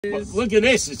Look at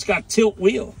this. It's got tilt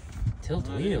wheel. Tilt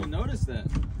I wheel. didn't even notice that.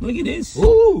 Look at this.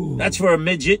 Ooh. That's for a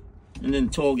midget. And then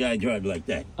tall guy drive like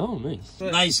that. Oh, nice.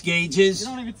 Nice gauges. You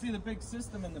don't even see the big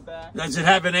system in the back. Does it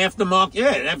have an aftermarket?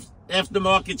 Yeah,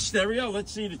 aftermarket stereo.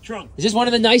 Let's see the trunk. Is this one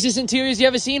of the nicest interiors you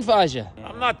ever seen, Faja?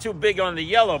 I'm not too big on the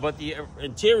yellow, but the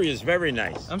interior is very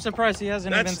nice. I'm surprised he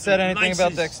hasn't That's even said anything nicest.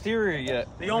 about the exterior yet.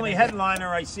 The only headliner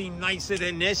I see nicer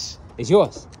than this, It's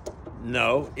yours.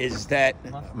 no, is that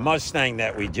Mustang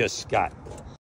that we just got.